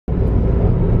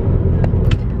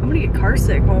car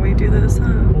sick while we do this,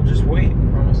 huh? We'll just wait.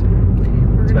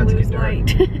 We're gonna lose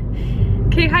light.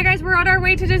 Okay, hi guys, we're on our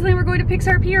way to Disneyland. We're going to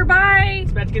Pixar Pier. Bye!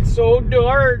 It's about to get so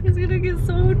dark. It's gonna get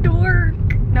so dark.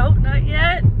 Nope, not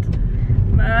yet.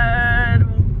 But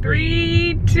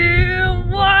 3, 2,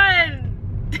 1.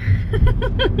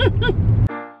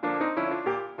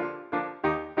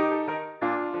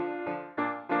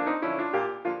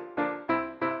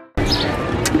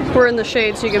 We're in the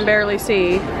shade so you can barely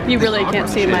see. You really can't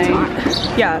see my...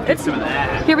 Yeah, it's...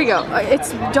 Here we go.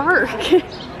 It's dark.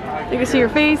 You can see your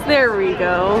face. There we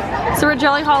go. So we're at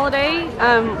Jolly Holiday.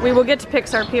 We will get to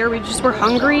Pixar Pier. We just were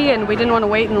hungry and we didn't want to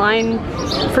wait in line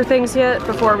for things yet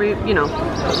before we, you know,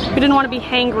 we didn't want to be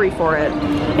hangry for it.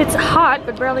 It's hot,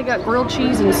 but Bradley got grilled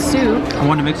cheese and soup. I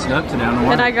want to mix it up today.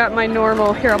 And I got my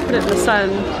normal, here I'll put it in the sun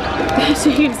so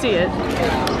you can see it.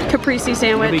 Caprese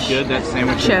sandwich. Really good, that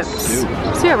sandwich. Chips.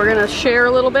 So yeah, we're gonna share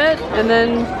a little bit and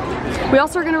then we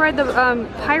also are gonna ride the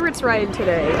Pirates ride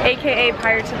today, aka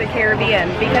Pirates of the Caribbean,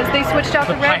 because they switched out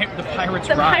the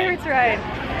Pirates ride.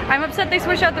 I'm upset they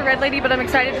switched out the red lady, but I'm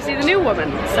excited to see the new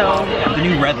woman. So the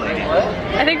new red lady.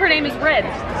 I think her name is Red.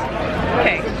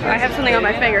 Okay, I have something on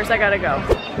my fingers. I gotta go.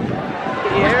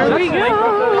 Here we go.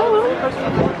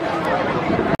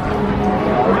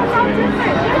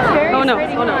 Oh no,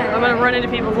 oh no. I'm gonna run into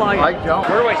people vlogging. I don't.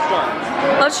 Where do I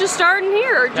start? Let's just start in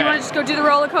here. Or do you want to just go do the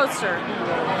roller coaster?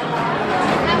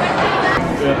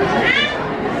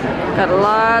 Got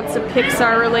lots of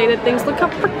Pixar related things. Look how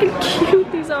freaking cute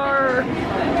these are.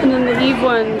 And then the Eve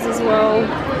ones as well.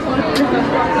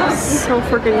 So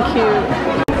freaking cute.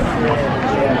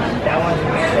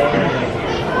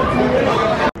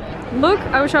 Look,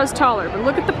 I wish I was taller, but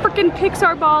look at the freaking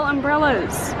Pixar ball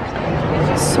umbrellas.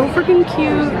 So freaking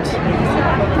cute.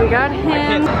 We got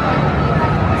him.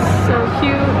 So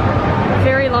cute.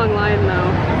 Very long line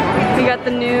though. We got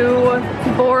the new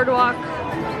boardwalk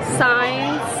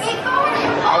signs.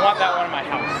 I want that one in my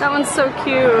house. That one's so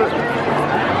cute.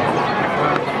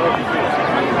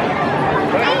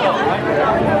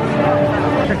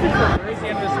 Where's the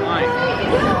end of this line?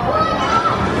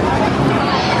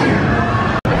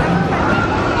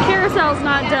 Carousel's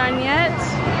not done yet.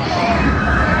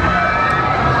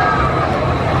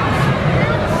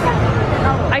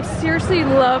 I seriously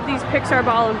love these Pixar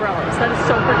ball umbrellas. That is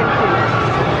so freaking cool.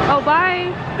 Oh, bye.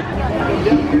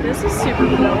 This is super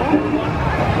cool.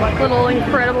 Little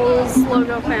Incredibles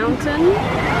logo fountain.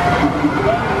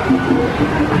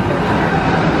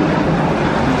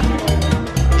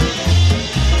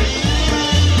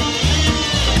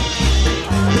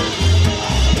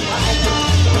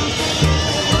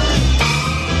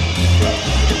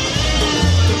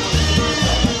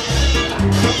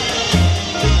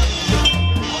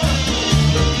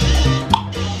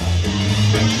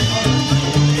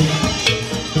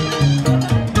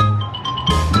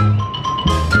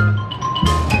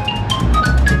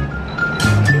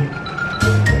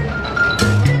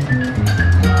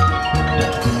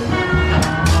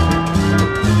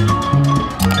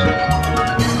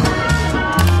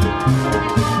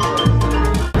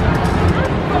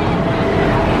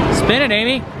 Spin it,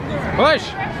 Amy. Push.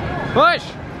 Push.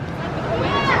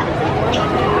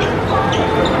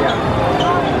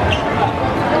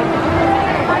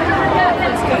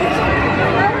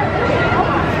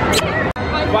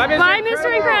 Bye, Mr.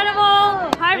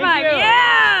 Incredible. High five.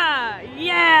 Yeah.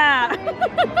 Yeah.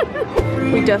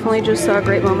 We definitely just saw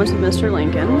great moments with Mr.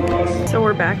 Lincoln. So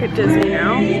we're back at Disney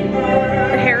now.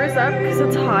 The hair is up because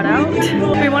it's hot out.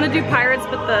 We want to do Pirates,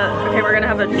 but okay, we're gonna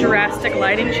have a drastic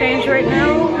lighting change right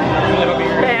now.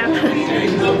 Bam.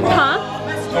 Huh?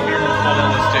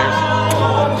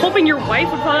 Hoping your wife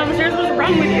would fall down the stairs. What's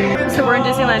wrong with you? So we're in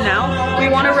Disneyland now. We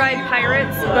want to ride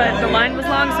Pirates, but the line was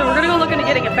long, so we're gonna go look into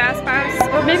getting a fast pass,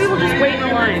 or maybe we'll just wait in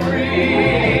the line.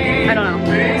 I don't know,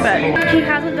 but he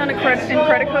hasn't done a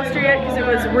Incredicoaster yet because it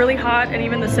was really hot, and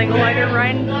even the single rider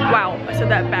ride. Wow, I said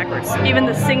that backwards. Even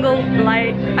the single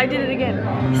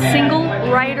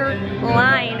rider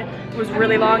line was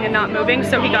really long and not moving,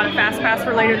 so he got a fast pass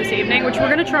for later this evening, which we're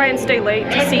gonna try and stay late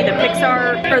to see the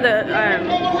Pixar, or the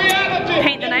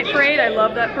Paint the Night parade. I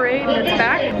love that parade, and it's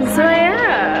back. So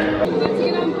yeah. Let's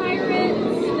get on Pirates.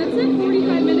 That's in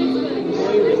 45 minutes.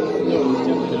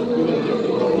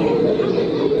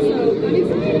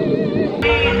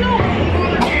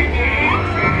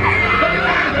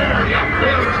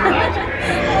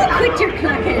 Quit your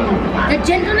clucking. The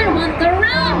gentlemen want the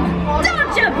rum.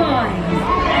 Don't ya, boys?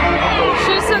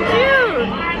 She's so cute.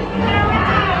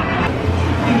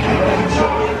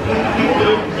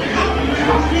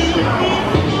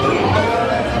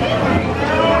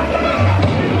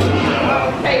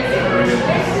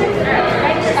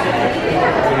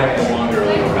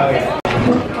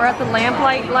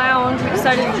 flight lounge. We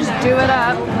decided to just do it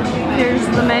up. Here's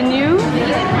the menu.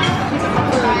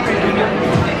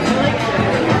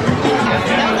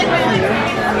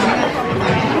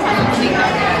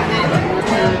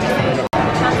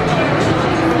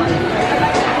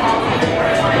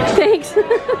 Thanks.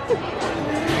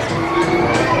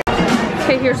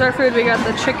 Okay, here's our food. We got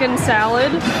the chicken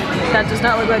salad. That does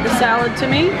not look like a salad to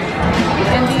me.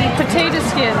 And the potato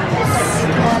skins.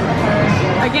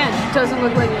 Again, doesn't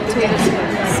look like potato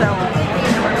skins. So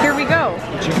here we go.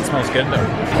 The chicken smells good though.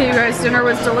 Okay, you guys, dinner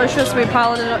was delicious. We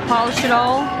polished it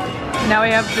all. Now we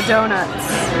have the donuts.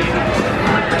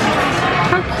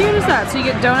 How cute is that? So you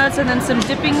get donuts and then some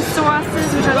dipping sauces,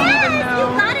 which I don't even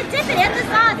know. You gotta dip it in the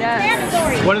sauce. Yes. It's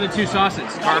mandatory. What are the two sauces?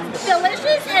 It's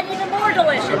delicious and even more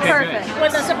delicious. Okay, Perfect.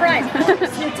 With a surprise.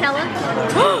 Nutella,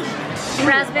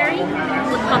 raspberry,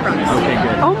 with pop rocks. Okay,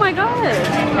 good. Oh my god.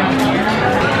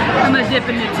 I'm gonna dip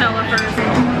in Nutella first.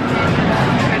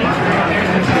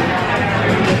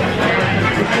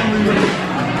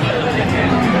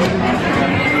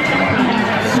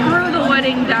 Screw the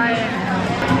wedding diet.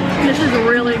 This is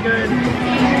really good.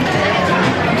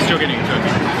 Still getting a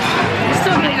cookie.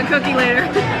 Still getting a cookie later.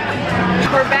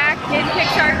 We're back in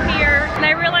Pixar Pier, and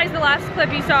I realized the last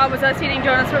clip you saw was us eating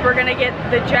donuts, but we're gonna get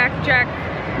the Jack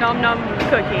Nom Nom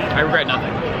cookie. I regret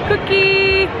nothing.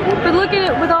 Cookie! But look at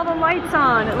it with all the lights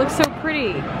on. It looks so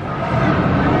pretty.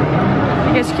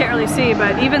 I guess you can't really see,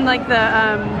 but even like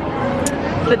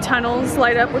the tunnels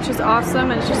light up, which is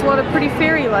awesome, and it's just a lot of pretty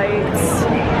fairy lights.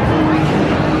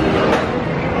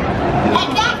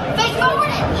 Head back, face forward,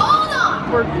 and hold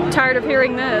on! We're tired of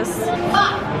hearing this.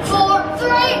 5, 4, 3,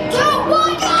 2,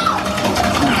 1, go!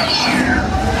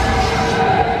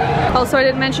 Also, I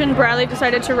didn't mention Bradley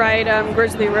decided to ride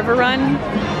Grizzly River Run.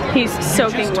 He's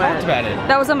soaking just wet. talked about it.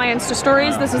 That was on my Insta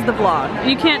stories. This is the vlog.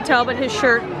 You can't tell, but his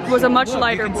shirt was a much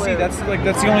lighter you can blue. see that's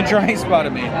the only dry spot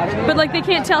of me. But like they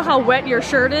can't tell how wet your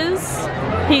shirt is.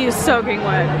 He's soaking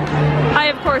wet. I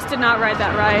of course did not ride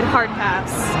that ride. Hard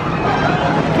pass.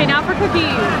 Okay, now for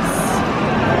cookies.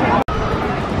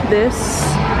 This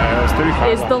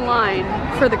is the line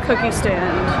for the cookie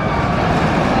stand.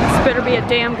 This better be a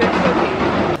damn good cookie.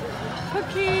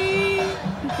 Cookie!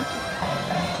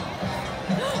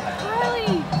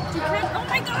 Riley! Oh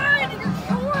my god! You're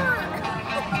short!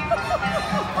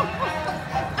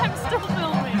 I'm still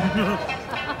filming.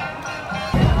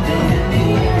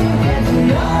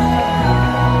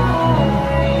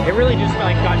 It really just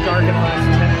like got dark in the last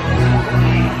 10 minutes.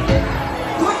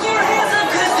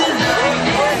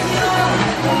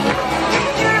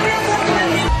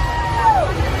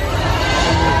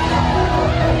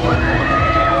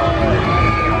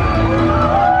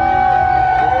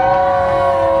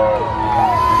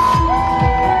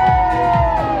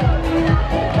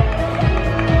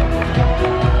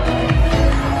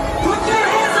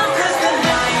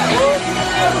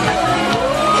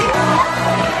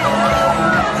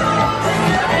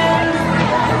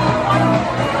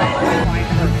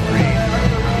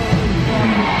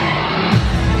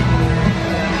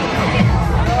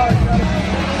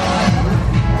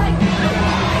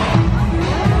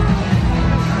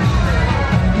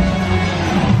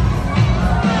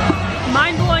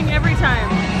 Mind blowing every time.